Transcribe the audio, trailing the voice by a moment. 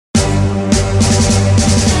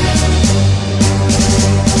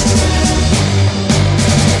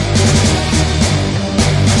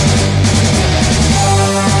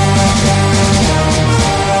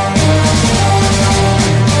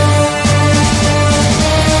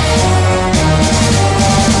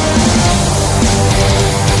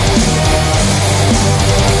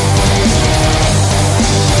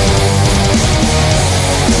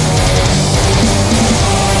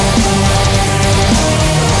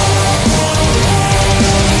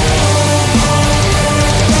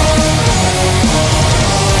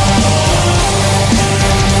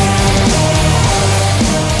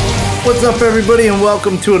What's up, everybody, and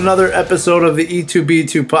welcome to another episode of the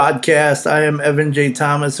E2B2 podcast. I am Evan J.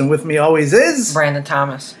 Thomas, and with me always is... Brandon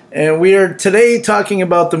Thomas. And we are today talking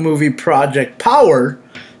about the movie Project Power,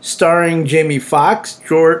 starring Jamie Foxx,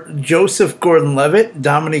 Joseph Gordon-Levitt,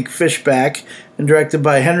 Dominique Fishback, and directed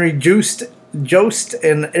by Henry Jost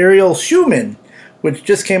and Ariel Schumann, which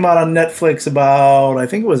just came out on Netflix about, I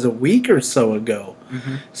think it was a week or so ago.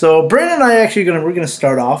 Mm-hmm. So Brandon and I we're going to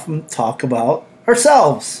start off and talk about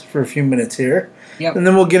ourselves for a few minutes here. Yep. And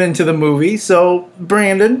then we'll get into the movie. So,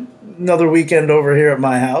 Brandon, another weekend over here at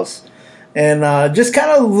my house. And just kind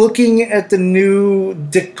of looking at the new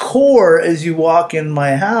decor as you walk in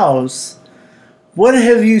my house. What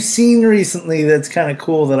have you seen recently that's kind of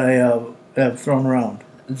cool that I have thrown around?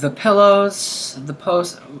 The pillows, the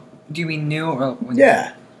post. Do you mean new or?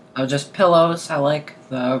 Yeah. Just pillows. I like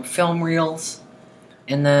the film reels.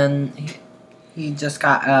 And then he just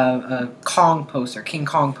got a Kong poster, King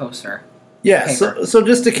Kong poster. Yeah, so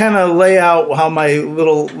just to kind of lay out how my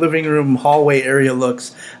little living room hallway area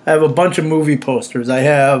looks, I have a bunch of movie posters. I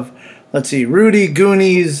have, Rudy,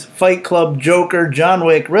 Goonies, Fight Club, Joker, John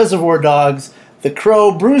Wick, Reservoir Dogs, The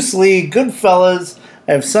Crow, Bruce Lee, Goodfellas.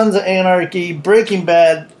 I have Sons of Anarchy, Breaking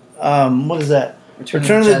Bad, what is that?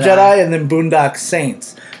 Return of the Jedi, and then Boondock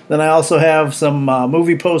Saints. Then I also have some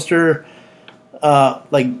movie poster,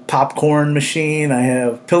 like popcorn machine. I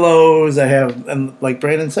have pillows. I have, and like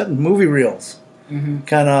Brandon said, movie reels. Mm-hmm.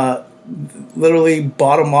 Kind of literally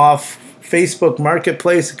bought them off Facebook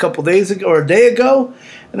Marketplace a couple days ago or a day ago,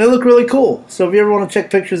 and they look really cool. So if you ever want to check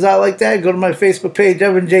pictures out like that, go to my Facebook page,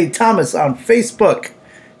 Evan J. Thomas on Facebook.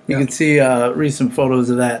 You can see recent photos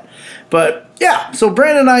of that. But yeah, so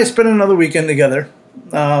Brandon and I spent another weekend together.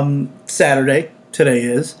 Saturday, today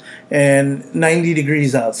is, and 90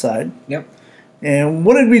 degrees outside. Yep. And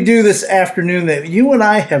what did we do this afternoon that you and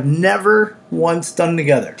I have never once done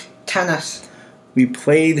together? Tennis. We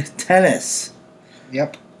played tennis.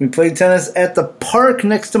 Yep. We played tennis at the park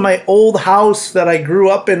next to my old house that I grew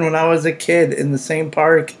up in when I was a kid, in the same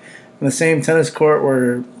park, in the same tennis court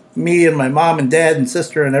where me and my mom and dad and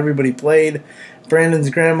sister and everybody played. Brandon's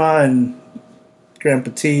grandma and Grandpa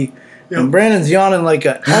T. Yep. And Brandon's yawning like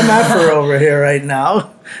a MFer over here right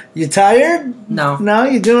now. You tired? No. No?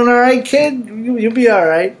 You doing all right, kid? You'll be all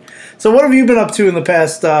right. So what have you been up to in the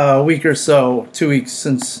past week or so, 2 weeks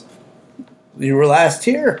since you were last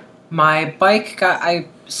here? My bike I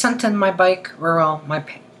sent in my bike, or well,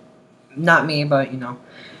 not me, but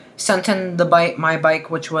sent in my bike,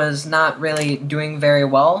 which was not really doing very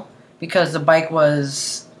well because the bike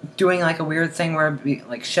was doing like a weird thing where it'd be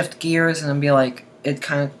like shift gears and it'd be like, it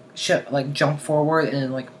kind of jump forward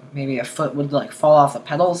and like maybe a foot would like fall off the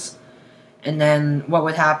pedals, and then what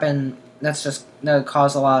would happen, that would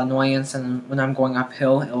cause a lot of annoyance, and when I'm going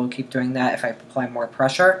uphill it will keep doing that if I apply more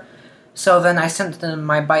pressure. So then I sent in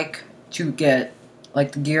my bike to get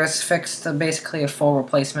like the gears fixed, basically a full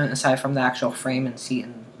replacement aside from the actual frame and seat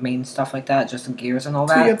and main stuff like that, just the gears and all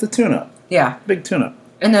that. So you have the tune-up. Yeah. Big tune-up.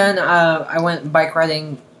 And then I went bike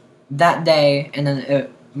riding that day, and then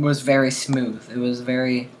it was very smooth. It was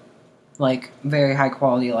very high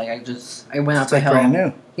quality. Like I went up a hill. Brand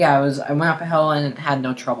new. Yeah, I went up a hill and had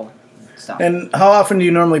no trouble. Stuff. And how often do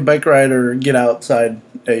you normally bike ride or get outside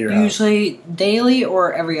at your house? Usually daily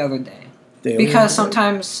or every other day. Daily? Because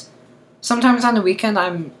sometimes on the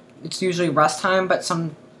weekend it's usually rest time, but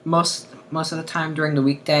most of the time during the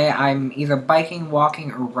weekday I'm either biking,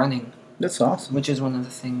 walking, or running. That's awesome. Which is one of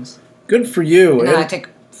the things. Good for you. And then I take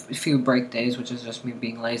a few break days, which is just me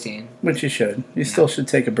being lazy. Which you should. You still should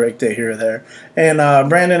take a break day here or there. And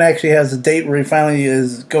Brandon actually has a date where he finally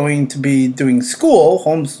is going to be doing school,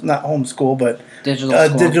 not homeschool, but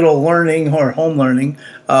digital learning or home learning.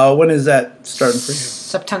 When is that starting for you?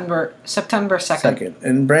 September 2nd.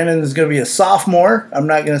 And Brandon is going to be a sophomore. I'm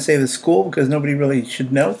not going to say the school because nobody really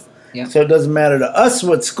should know. Yeah. So it doesn't matter to us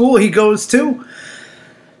what school he goes to.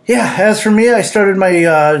 Yeah, as for me, I started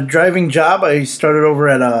my driving job. I started over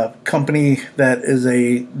at a company that is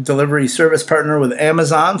a delivery service partner with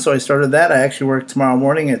Amazon, so I started that. I actually work tomorrow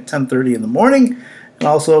morning at 10:30 in the morning, and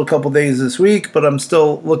also a couple days this week, but I'm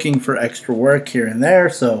still looking for extra work here and there,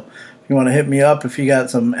 so if you want to hit me up, if you got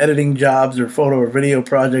some editing jobs or photo or video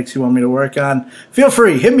projects you want me to work on, feel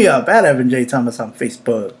free. Hit me up at Evan J. Thomas on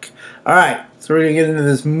Facebook. All right, so we're going to get into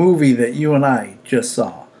this movie that you and I just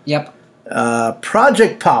saw. Yep.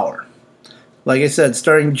 Project Power. Like I said,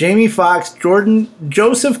 starring Jamie Foxx,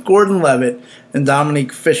 Joseph Gordon-Levitt, and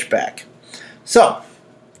Dominique Fishback. So,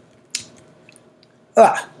 you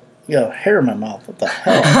got hair in my mouth. What the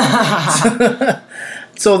hell?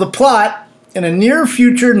 So the plot In a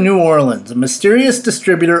near-future New Orleans, a mysterious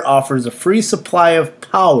distributor offers a free supply of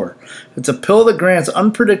power. It's a pill that grants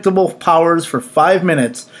unpredictable powers for 5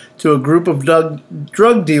 minutes to a group of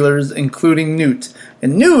drug dealers, including Newt.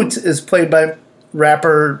 And Newt is played by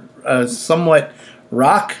rapper, somewhat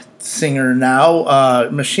rock singer now,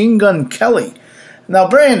 Machine Gun Kelly. Now,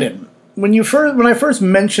 Brandon, when I first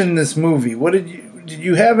mentioned this movie, did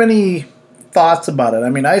you have any thoughts about it? I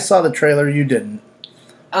mean, I saw the trailer, you didn't.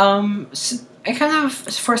 I kind of,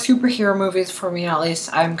 for superhero movies, for me at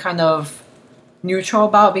least, I'm kind of neutral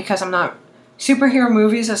about, because superhero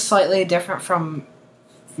movies is slightly different from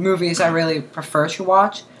movies I really prefer to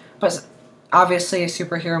watch, but obviously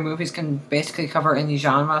superhero movies can basically cover any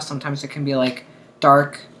genre. Sometimes it can be like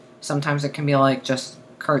dark, sometimes it can be like just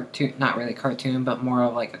cartoon, not really cartoon, but more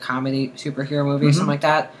of like a comedy superhero movie, something like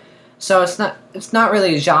that. So it's not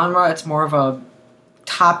really a genre, it's more of a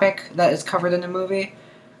topic that is covered in the movie.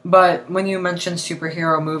 But when you mentioned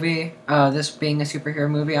superhero movie, this being a superhero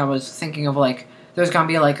movie, I was thinking of like there's gonna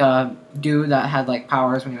be like a dude that had like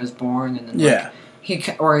powers when he was born, and then he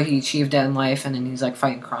achieved it in life, and then he's like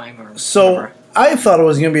fighting crime or whatever. I thought it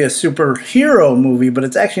was gonna be a superhero movie, but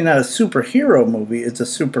it's actually not a superhero movie. It's a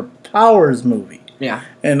superpowers movie. Yeah.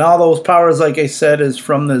 And all those powers, like I said, is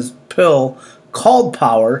from this pill called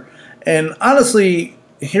Power. And honestly,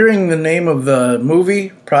 hearing the name of the movie,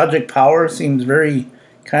 Project Power, seems very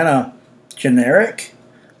kind of generic.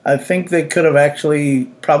 I think they could have actually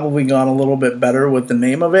probably gone a little bit better with the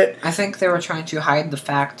name of it. I think they were trying to hide the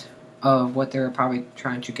fact of what they were probably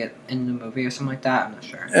trying to get in the movie or something like that. I'm not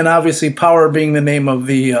sure. And obviously Power being the name of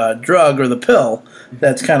the drug or the pill,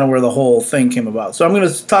 that's kind of where the whole thing came about. So I'm going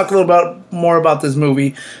to talk a little more about this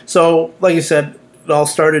movie. So, like you said, it all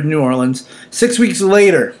started in New Orleans. 6 weeks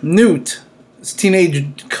later, Newt, his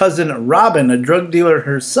teenage cousin Robin, a drug dealer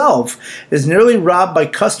herself, is nearly robbed by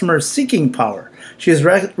customers seeking power. She is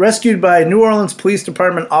rescued by New Orleans Police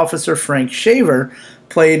Department officer Frank Shaver,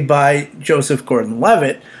 played by Joseph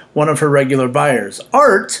Gordon-Levitt, one of her regular buyers.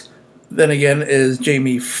 Art, then again, is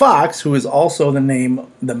Jamie Foxx, who is also the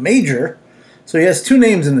name The Major. So he has two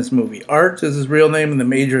names in this movie. Art is his real name, and The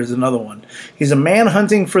Major is another one. He's a man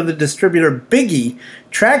hunting for the distributor Biggie,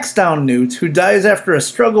 tracks down Newt, who dies after a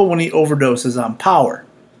struggle when he overdoses on power.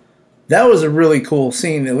 That was a really cool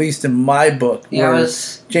scene, at least in my book, where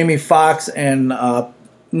Jamie Foxx and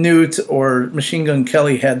Newt or Machine Gun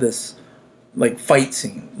Kelly had this like fight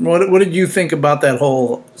scene. What did you think about that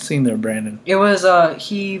whole scene there, Brandon? It was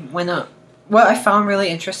what I found really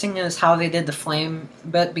interesting is how they did the flame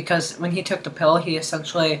bit, because when he took the pill, he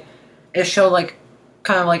essentially, it showed like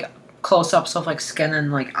kind of like close-ups of like skin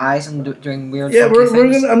and like eyes and doing weird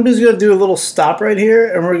things. I'm just gonna do a little stop right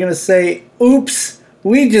here, and we're gonna say, "Oops,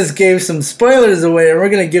 we just gave some spoilers away, and we're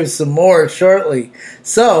gonna give some more shortly."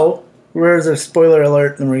 So, where's our spoiler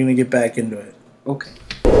alert? And we're gonna get back into it. Okay.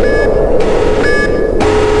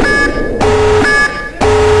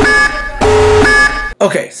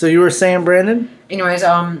 Okay, so you were saying, Brandon? Anyways,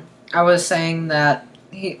 I was saying that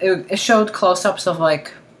it showed close-ups of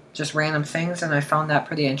like just random things, and I found that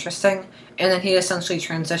pretty interesting. And then he essentially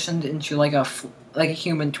transitioned into like a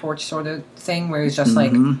Human Torch sort of thing, where he's just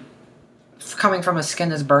like coming from his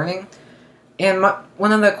skin is burning. And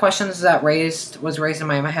one of the questions that was raised in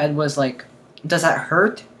my head was like, does that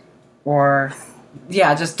hurt? Or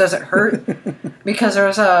just does it hurt? Because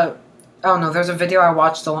there's a video I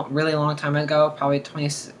watched a really long time ago, probably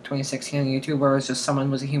 2016 on YouTube, where it was just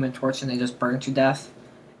someone was a Human Torch and they just burned to death.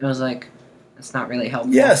 It was like, it's not really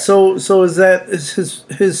helpful. Yeah, so is his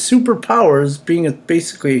superpowers being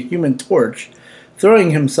basically a Human Torch,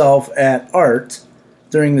 throwing himself at Art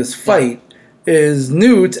during this fight, is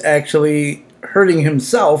Newt actually hurting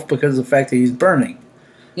himself because of the fact that he's burning.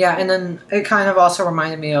 Yeah, and then it kind of also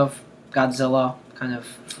reminded me of Godzilla, kind of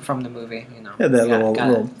from the movie, you know. Yeah, that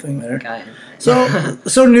little thing there. Got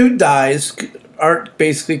it. So Newt dies. Art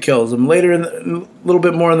basically kills him. Later, a little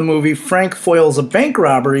bit more in the movie, Frank foils a bank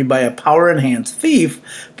robbery by a power-enhanced thief,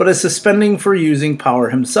 but is suspending for using power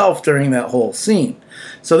himself during that whole scene.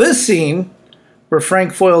 So this scene, where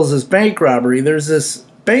Frank foils this bank robbery, there's this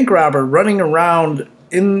bank robber running around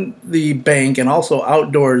in the bank and also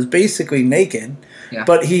outdoors, basically naked,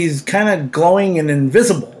 but he's kind of glowing and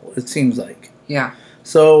invisible, it seems like. Yeah.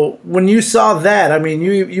 So when you saw that, I mean,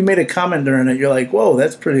 you made a comment during it, you're like, whoa,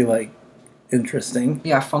 that's pretty, like, interesting.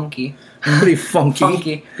 Yeah, funky. Pretty funky.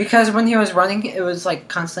 Funky. Because when he was running, it was like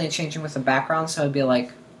constantly changing with the background, so it'd be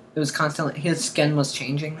like, it was constantly, his skin was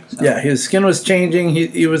changing. So. Yeah, his skin was changing.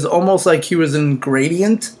 He was almost like he was in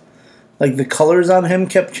gradient. Like the colors on him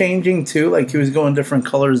kept changing too, like he was going different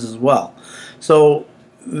colors as well. So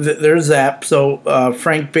there's that. So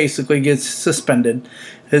Frank basically gets suspended.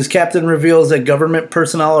 His captain reveals that government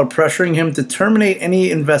personnel are pressuring him to terminate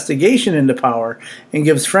any investigation into Power and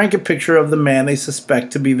gives Frank a picture of the man they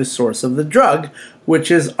suspect to be the source of the drug, which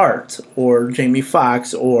is Art, or Jamie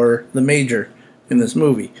Foxx, or the Major in this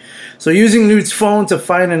movie. So using Newt's phone to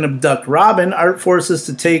find and abduct Robin, Art forces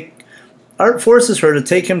her to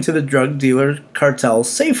take him to the drug dealer cartel's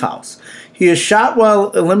safe house. He is shot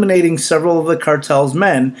while eliminating several of the cartel's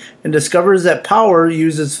men and discovers that Power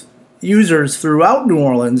users throughout New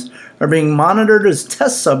Orleans are being monitored as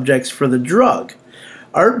test subjects for the drug.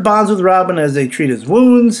 Art bonds with Robin as they treat his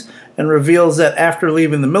wounds and reveals that after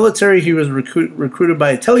leaving the military, he was recruited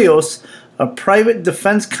by Telios, a private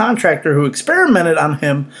defense contractor who experimented on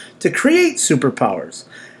him to create superpowers.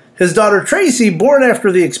 His daughter Tracy, born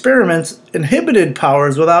after the experiments, inhibited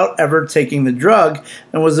powers without ever taking the drug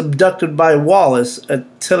and was abducted by Wallace, a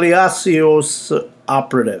Telios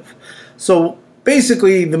operative. So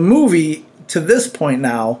basically, the movie, to this point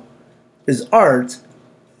now, is Art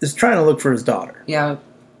is trying to look for his daughter. Yeah,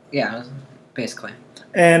 basically.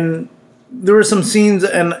 And there were some scenes,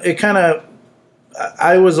 and it kind of,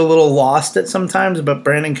 I was a little lost at sometimes, but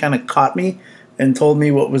Brandon kind of caught me and told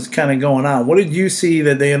me what was kind of going on. What did you see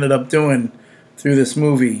that they ended up doing through this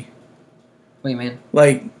movie? What do you mean?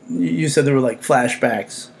 Like, you said there were like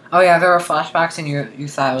flashbacks. Oh yeah, there were flashbacks, and you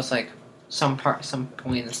thought it was like some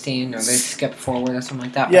point in the scene, or they skipped forward or something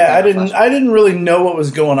like that. Yeah, I didn't really know what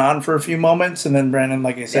was going on for a few moments, and then Brandon,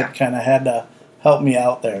 like I said, kind of had to help me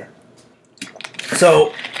out there.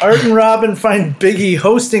 So Art and Robin find Biggie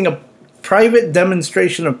hosting a private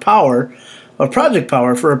demonstration of Project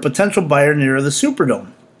Power, for a potential buyer near the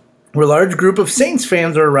Superdome, where a large group of Saints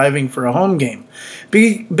fans are arriving for a home game.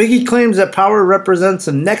 Biggie claims that Power represents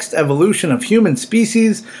the next evolution of human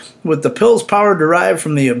species, with the pill's power derived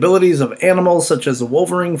from the abilities of animals such as the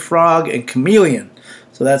wolverine, frog, and chameleon.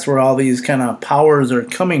 So that's where all these kind of powers are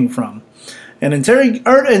coming from. And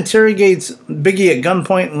Art interrogates Biggie at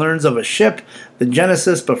gunpoint and learns of a ship, the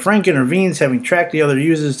Genesis, but Frank intervenes, having tracked the other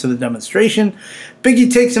users to the demonstration.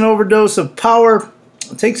 Biggie takes a dose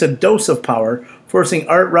of power, forcing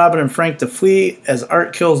Art, Robin, and Frank to flee as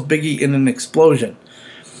Art kills Biggie in an explosion.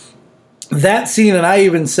 That scene, and I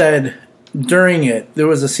even said during it, there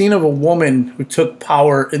was a scene of a woman who took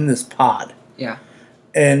power in this pod. Yeah.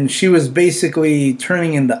 And she was basically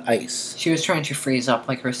turning into ice. She was trying to freeze up,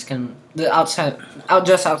 like her skin, just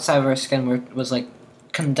outside of her skin was like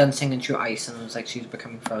condensing into ice, and it was like she was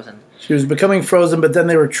becoming frozen. She was becoming frozen, but then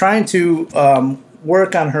they were trying to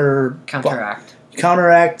work on her...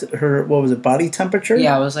 counteract her, what was it, body temperature?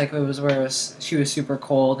 Yeah, it was where she was super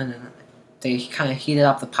cold, and then they kind of heated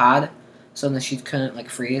up the pod, so then she couldn't, like,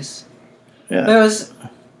 freeze. Yeah. But it was...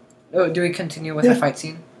 do we continue with the fight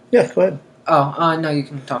scene? Yeah, go ahead. Oh, no, you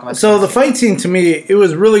can talk about So the fight scene, to me, it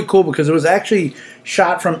was really cool because it was actually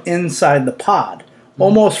shot from inside the pod,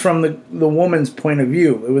 almost from the woman's point of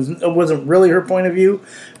view. It wasn't really her point of view,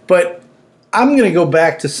 but I'm going to go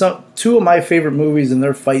back to two of my favorite movies and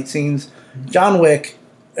their fight scenes, John Wick,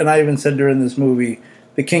 and I even said during this movie,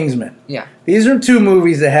 The Kingsman. Yeah. These are two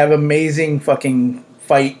movies that have amazing fucking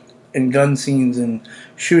fight and gun scenes and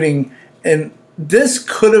shooting, and this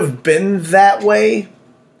could have been that way.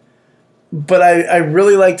 But I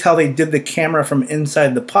really liked how they did the camera from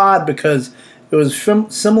inside the pod because it was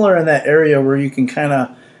similar in that area where you can kind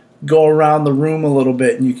of go around the room a little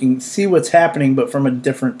bit and you can see what's happening, but from a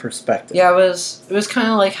different perspective. Yeah, it was kind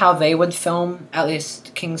of like how they would film, at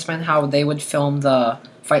least Kingsman, how they would film the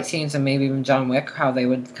fight scenes, and maybe even John Wick, how they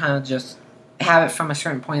would kind of just have it from a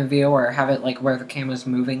certain point of view or have it like where the camera's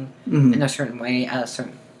moving in a certain way at a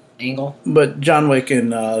certain angle. But John Wick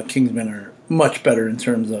and Kingsman are much better in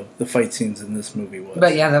terms of the fight scenes in this movie was.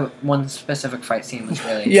 But yeah, that one specific fight scene was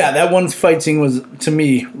really... Yeah, that one fight scene was, to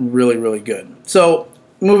me, really, really good. So,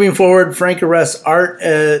 moving forward, Frank arrests Art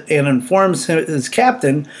and informs his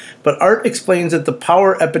captain, but Art explains that the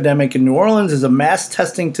power epidemic in New Orleans is a mass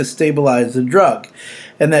testing to stabilize the drug,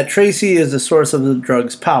 and that Tracy is the source of the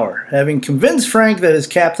drug's power. Having convinced Frank that his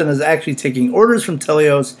captain is actually taking orders from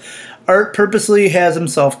Telios, Art purposely has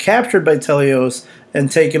himself captured by Telios and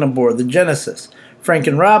taken aboard the Genesis. Frank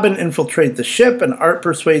and Robin infiltrate the ship, and Art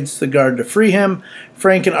persuades the guard to free him.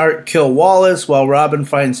 Frank and Art kill Wallace, while Robin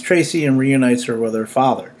finds Tracy and reunites her with her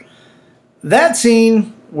father. That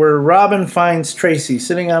scene where Robin finds Tracy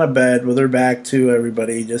sitting on a bed with her back to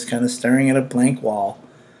everybody, just kind of staring at a blank wall.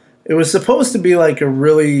 It was supposed to be like a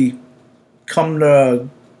really kind of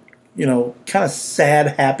sad,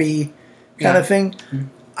 happy kind of thing. Mm-hmm.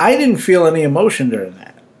 I didn't feel any emotion during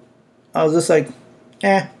that. I was just like,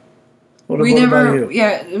 What about you?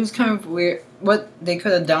 Yeah, it was kind of weird. What they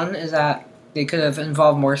could have done is that they could have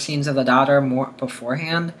involved more scenes of the daughter more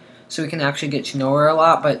beforehand, so we can actually get to know her a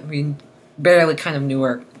lot, but we barely kind of knew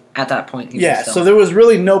her at that point. Yeah, so there was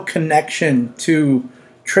really no connection to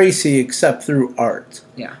Tracy except through Art.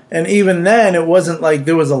 Yeah. And even then, it wasn't like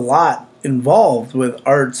there was a lot involved with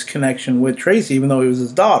Art's connection with Tracy, even though he was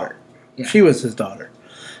his daughter. Yeah. She was his daughter.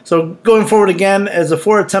 So going forward again, as the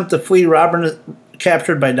four attempt to flee, Robin is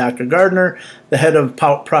captured by Dr. Gardner, the head of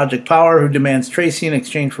Project Power, who demands Tracy in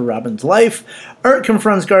exchange for Robin's life. Art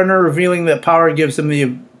confronts Gardner, revealing that Power gives him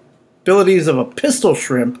the abilities of a pistol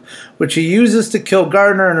shrimp, which he uses to kill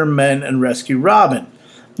Gardner and her men and rescue Robin.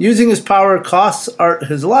 Using his power costs Art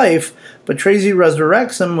his life, but Tracy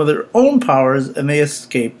resurrects him with her own powers, and they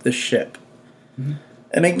escape the ship. Mm-hmm.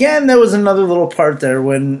 And again, there was another little part there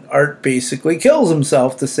when Art basically kills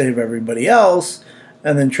himself to save everybody else,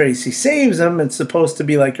 and then Tracy saves him. It's supposed to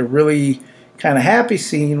be like a really kind of happy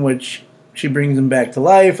scene, which she brings him back to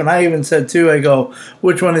life. And I even said, too, I go,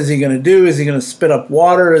 which one is he going to do? Is he going to spit up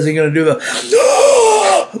water? Is he going to do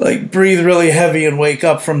the, like, breathe really heavy and wake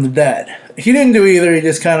up from the dead? He didn't do either. He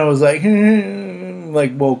just kind of was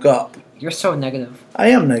like woke up. You're so negative. I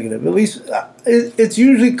am negative. At least it's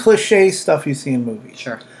usually cliche stuff you see in movies.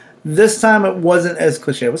 Sure. This time it wasn't as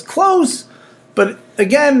cliche. It was close, but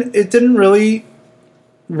again, it didn't really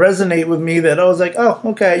resonate with me that I was like, oh,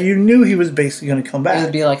 okay, you knew he was basically going to come back. It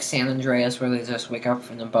would be like San Andreas where they just wake up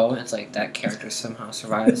from the boat and it's like that character somehow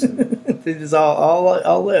survives. And they just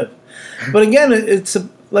all live. But again, it's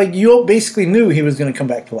like you basically knew he was going to come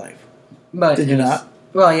back to life. But did you not?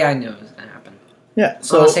 Well, yeah, I knew it was going to happen. Yeah.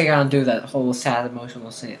 So, unless they're going to do that whole sad emotional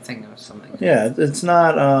thing or something. Yeah, it's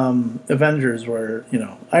not Avengers where,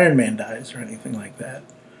 Iron Man dies or anything like that.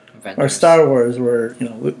 Avengers. Or Star Wars where,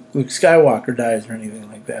 Luke Skywalker dies or anything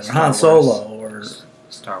like that. Or Han Solo or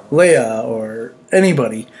Star Wars. Leia or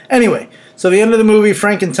anybody. Anyway, so the end of the movie,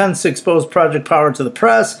 Frank intends to expose Project Power to the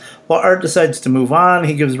press, while Art decides to move on.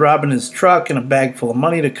 He gives Robin his truck and a bag full of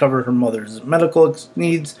money to cover her mother's medical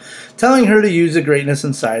needs, telling her to use the greatness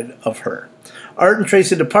inside of her. Art and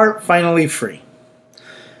Tracy depart, finally free.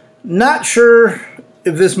 Not sure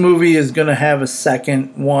if this movie is going to have a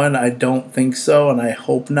second one. I don't think so, and I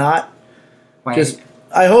hope not. Why?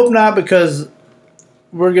 I hope not, because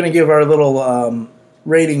we're going to give our little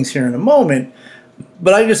ratings here in a moment.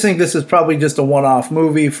 But I just think this is probably just a one-off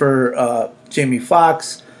movie for Jamie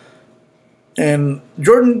Foxx. And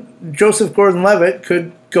Joseph Gordon-Levitt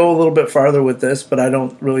could go a little bit farther with this, but I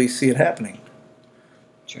don't really see it happening.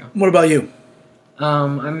 True. What about you?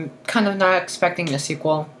 I'm kind of not expecting a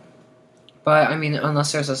sequel. But, I mean,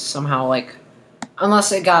 unless there's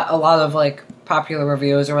unless it got a lot of, popular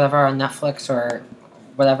reviews or whatever on Netflix or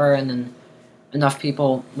whatever, and then enough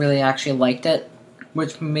people really actually liked it,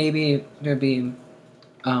 which maybe would be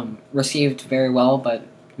received very well, but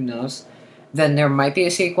who knows, then there might be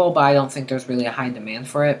a sequel, but I don't think there's really a high demand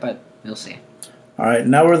for it, but we'll see. All right,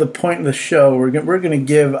 now we're at the point in the show we're going to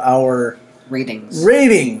give our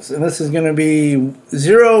ratings, and this is going to be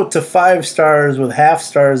 0 to 5 stars with half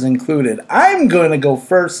stars included. I'm going to go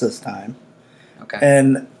first this time. Okay.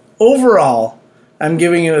 And overall, I'm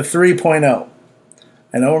giving it a 3.0.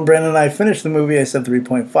 I know when Brandon and I finished the movie, I said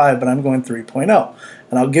 3.5, but I'm going 3.0.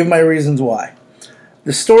 And I'll give my reasons why.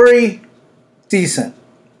 The story, decent.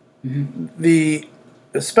 Mm-hmm. The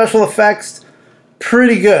special effects,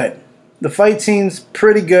 pretty good. The fight scenes,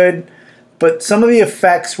 pretty good. But some of the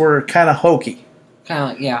effects were kind of hokey.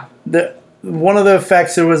 Kind of, yeah. One of the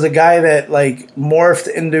effects, there was a guy that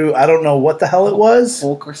morphed into, I don't know what the hell it was.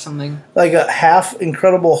 Hulk or something. Like a half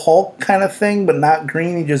Incredible Hulk kind of thing, but not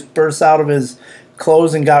green. He just burst out of his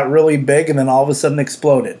clothes and got really big, and then all of a sudden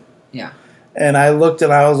exploded. Yeah. And I looked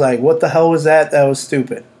and I was like, what the hell was that? That was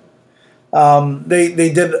stupid.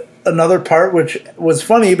 They did another part, which was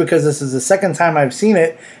funny because this is the second time I've seen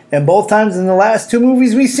it, and both times in the last 2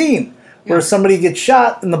 movies we've seen, where somebody gets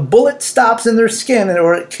shot and the bullet stops in their skin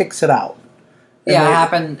or it kicks it out.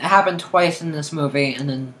 And it happened twice in this movie, and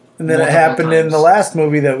then it happened in the last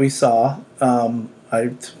movie that we saw. What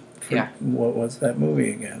was that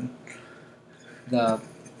movie again? The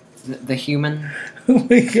Human. Oh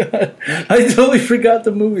my god! I totally forgot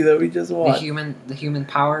the movie that we just watched. The Human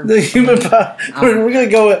Power. The Human Power. We're gonna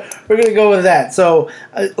go with that. So,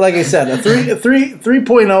 like I said, a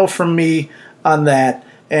 3.0 from me on that.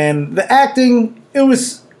 And the acting, it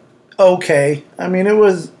was okay. I mean, it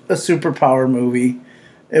was a superpower movie.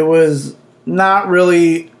 It was not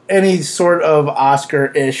really any sort of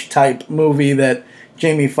Oscar-ish type movie that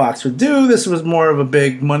Jamie Foxx would do. This was more of a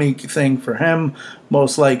big money thing for him,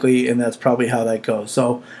 most likely, and that's probably how that goes.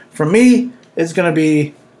 So, for me, it's going to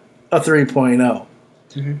be a 3.0.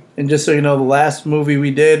 Mm-hmm. And just so you know, the last movie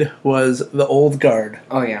we did was The Old Guard.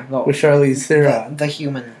 Oh, yeah. With Charlize Theron. The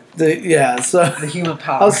human. The human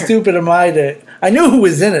power. How stupid am I I knew who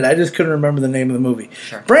was in it, I just couldn't remember the name of the movie.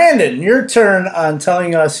 Sure. Brandon, your turn on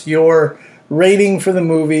telling us your rating for the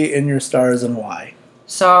movie and your stars and why.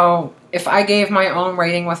 So, if I gave my own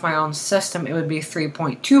rating with my own system, it would be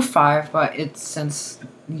 3.25, but it's since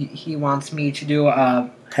he wants me to do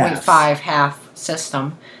a 0.5 half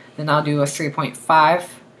system, then I'll do a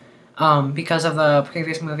 3.5. Because of the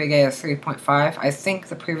previous movie, I gave a 3.5. I think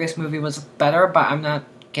the previous movie was better, but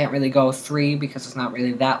can't really go 3 because it's not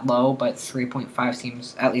really that low, but 3.5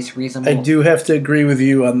 seems at least reasonable. I do have to agree with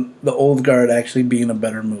you on The Old Guard actually being a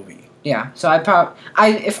better movie. Yeah, so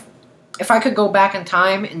if I could go back in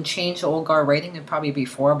time and change the Old Guard rating, it'd probably be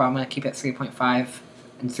 4, but I'm going to keep it 3.5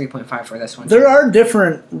 and 3.5 for this one. There are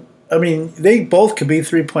different, they both could be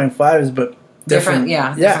 3.5s, but different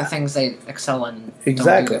things they excel in.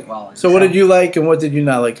 Exactly. Don't do it well in. So what did you like and what did you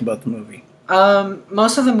not like about the movie?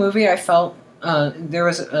 Most of the movie I felt there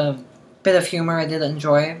was a bit of humor I did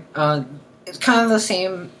enjoy. It's kind of the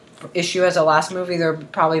same issue as the last movie. There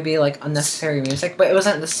would probably be like unnecessary music, but it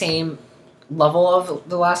wasn't the same level of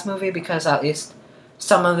the last movie because at least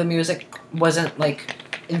some of the music wasn't like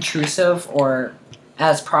intrusive or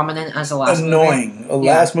as prominent as the last movie. Annoying. The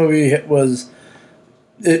last movie was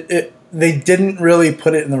they didn't really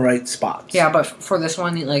put it in the right spots. Yeah, but for this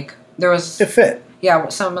one, like there was it fit. Yeah,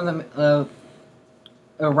 some of them.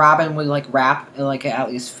 Robin would like rap, like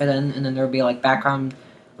at least fit in, and then there would be like background,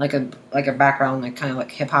 like a background, like kind of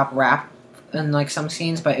like hip hop rap, in like some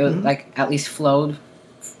scenes, but it was like at least flowed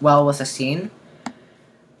well with the scene.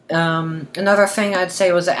 Another thing I'd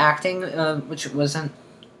say was the acting, which wasn't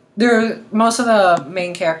there. Most of the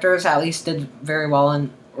main characters at least did very well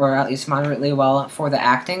or at least moderately well for the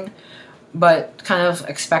acting, but kind of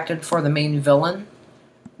expected for the main villain.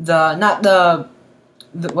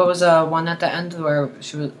 What was the one at the end where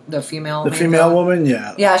she was the female? The female villain? Woman,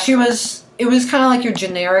 yeah. Yeah, she was. It was kind of like your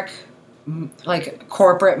generic, like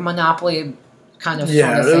corporate monopoly kind of.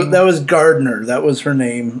 Yeah, sort of thing. That was Gardner. That was her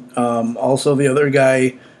name. Also, the other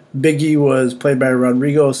guy, Biggie, was played by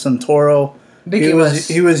Rodrigo Santoro. He was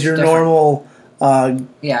your different. Normal.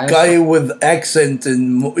 Guy with accent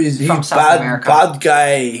and he's bad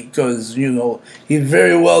guy because he's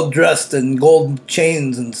very well dressed and gold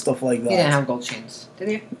chains and stuff like that. He didn't have gold chains, did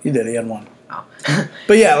he? He did. He had one. Oh.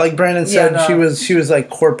 But yeah, like Brandon said, she was like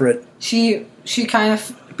corporate. She kind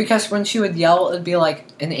of because when she would yell, it'd be like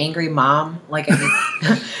an angry mom. Like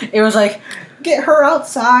it was like get her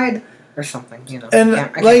outside or something. And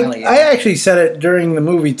I actually said it during the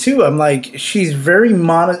movie too. I'm like she's very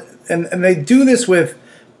And they do this with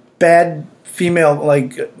bad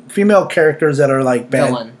female characters that are like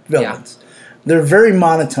bad villains. Yeah. They're very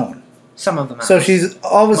monotone. Some of them. So she's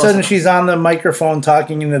all of a sudden she's on the microphone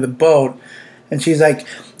talking into the boat, and she's like,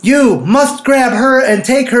 "You must grab her and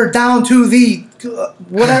take her down to the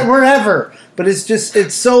wherever." But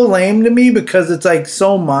it's so lame to me because it's like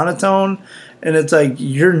so monotone, and it's like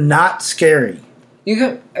you're not scary.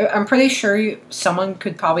 I'm pretty sure someone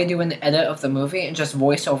could probably do an edit of the movie and just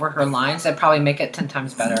voice over her lines and probably make it 10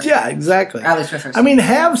 times better. Yeah, exactly. At least with her.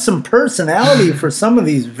 Have some personality for some of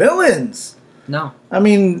these villains. No.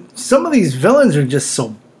 Some of these villains are just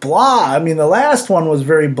so blah. The last one was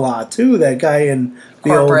very blah too. That guy in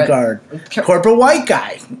the Old Guard, corporate white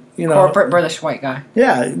guy. Corporate British white guy.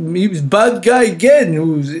 Yeah, he was bad guy again.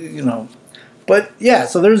 Who's but yeah.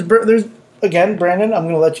 So there's again, Brandon. I'm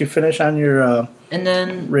going to let you finish on your. And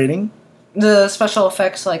then rating? The special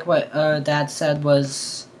effects, like what Dad said,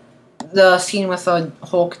 was the scene with the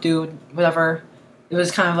Hulk dude, whatever. It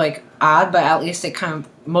was kind of like odd, but at least it kind of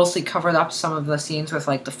mostly covered up some of the scenes with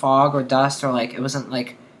like the fog or dust, or like it wasn't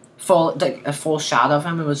like a full shot of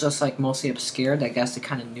him. It was just like mostly obscured. I guess they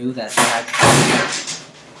kind of knew that they had.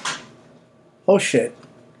 Oh shit!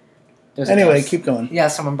 Anyway, keep going. Yeah,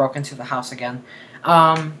 someone broke into the house again.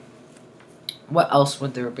 What else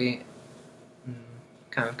would there be?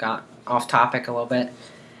 Kind of got off topic a little bit,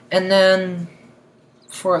 and then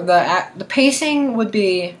for the pacing would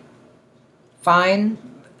be fine.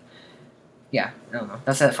 Yeah, I don't know.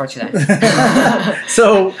 That's it for today.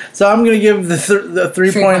 so I'm gonna give the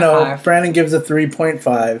 3.0. Brandon gives a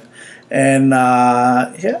 3.5, and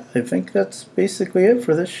I think that's basically it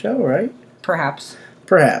for this show, right? Perhaps.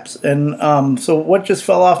 And so what just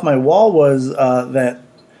fell off my wall was that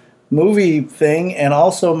movie thing and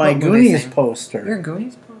also my Goonies poster. Your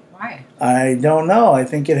Goonies poster? Why? I don't know. I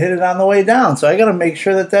think it hit it on the way down, so I got to make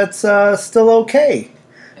sure that's still okay.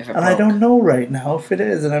 And I don't know right now if it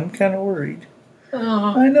is, and I'm kind of worried.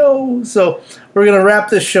 I know. So we're going to wrap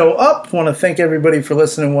this show up. I want to thank everybody for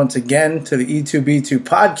listening once again to the E2B2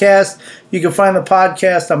 podcast. You can find the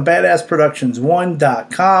podcast on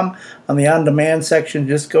BadassProductions1.com. On the on-demand section,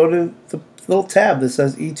 just go to the little tab that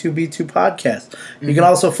says E2B2 podcast. You can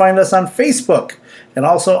also find us on Facebook and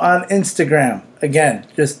also on Instagram. Again,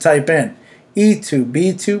 just type in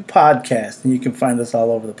E2B2 podcast and you can find us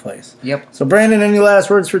all over the place. Yep. So Brandon, any last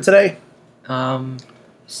words for today?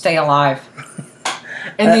 Stay alive.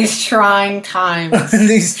 In these trying times. In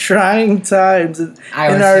these trying times. In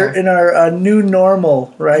our new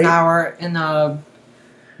normal, right? In a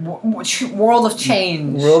world of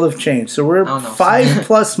change. World of change. So we're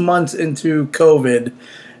 5+ months into COVID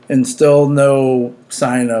and still no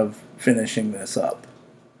sign of finishing this up.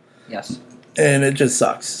 Yes. And it just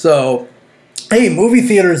sucks. So, hey, movie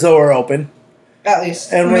theaters, though, are open. At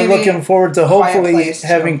least. And we're looking forward to hopefully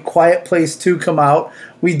having Quiet Place 2 come out.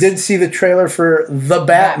 We did see the trailer for The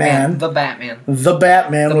Batman. The Batman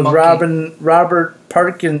with monkey. Robert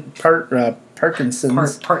Parkinson's.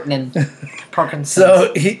 Parkinson.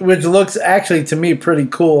 So, which looks actually to me pretty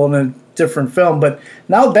cool in a different film. But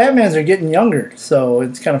now Batmans are getting younger. So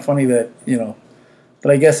it's kind of funny that,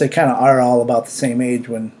 but I guess they kind of are all about the same age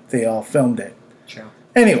when they all filmed it. True.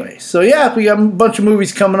 Anyway, so yeah, we got a bunch of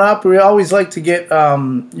movies coming up. We always like to get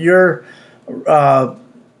your,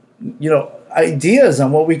 ideas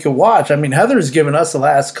on what we could watch. I mean, Heather's given us the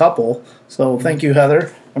last couple, so thank you,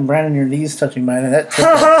 Heather. And Brandon, your knees touching mine, and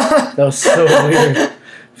that was so weird. I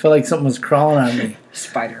feel like something was crawling on me.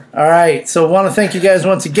 Spider. All right, so want to thank you guys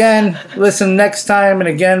once again. Listen next time, and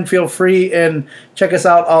again, feel free and check us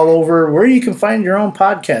out all over where you can find your own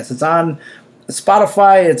podcast. It's on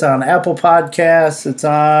Spotify, it's on Apple Podcasts, it's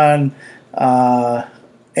on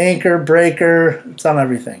Anchor, Breaker, it's on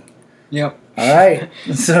everything. Yep. All right,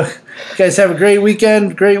 so you guys have a great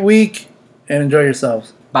weekend, great week, and enjoy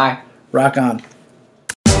yourselves. Bye. Rock on.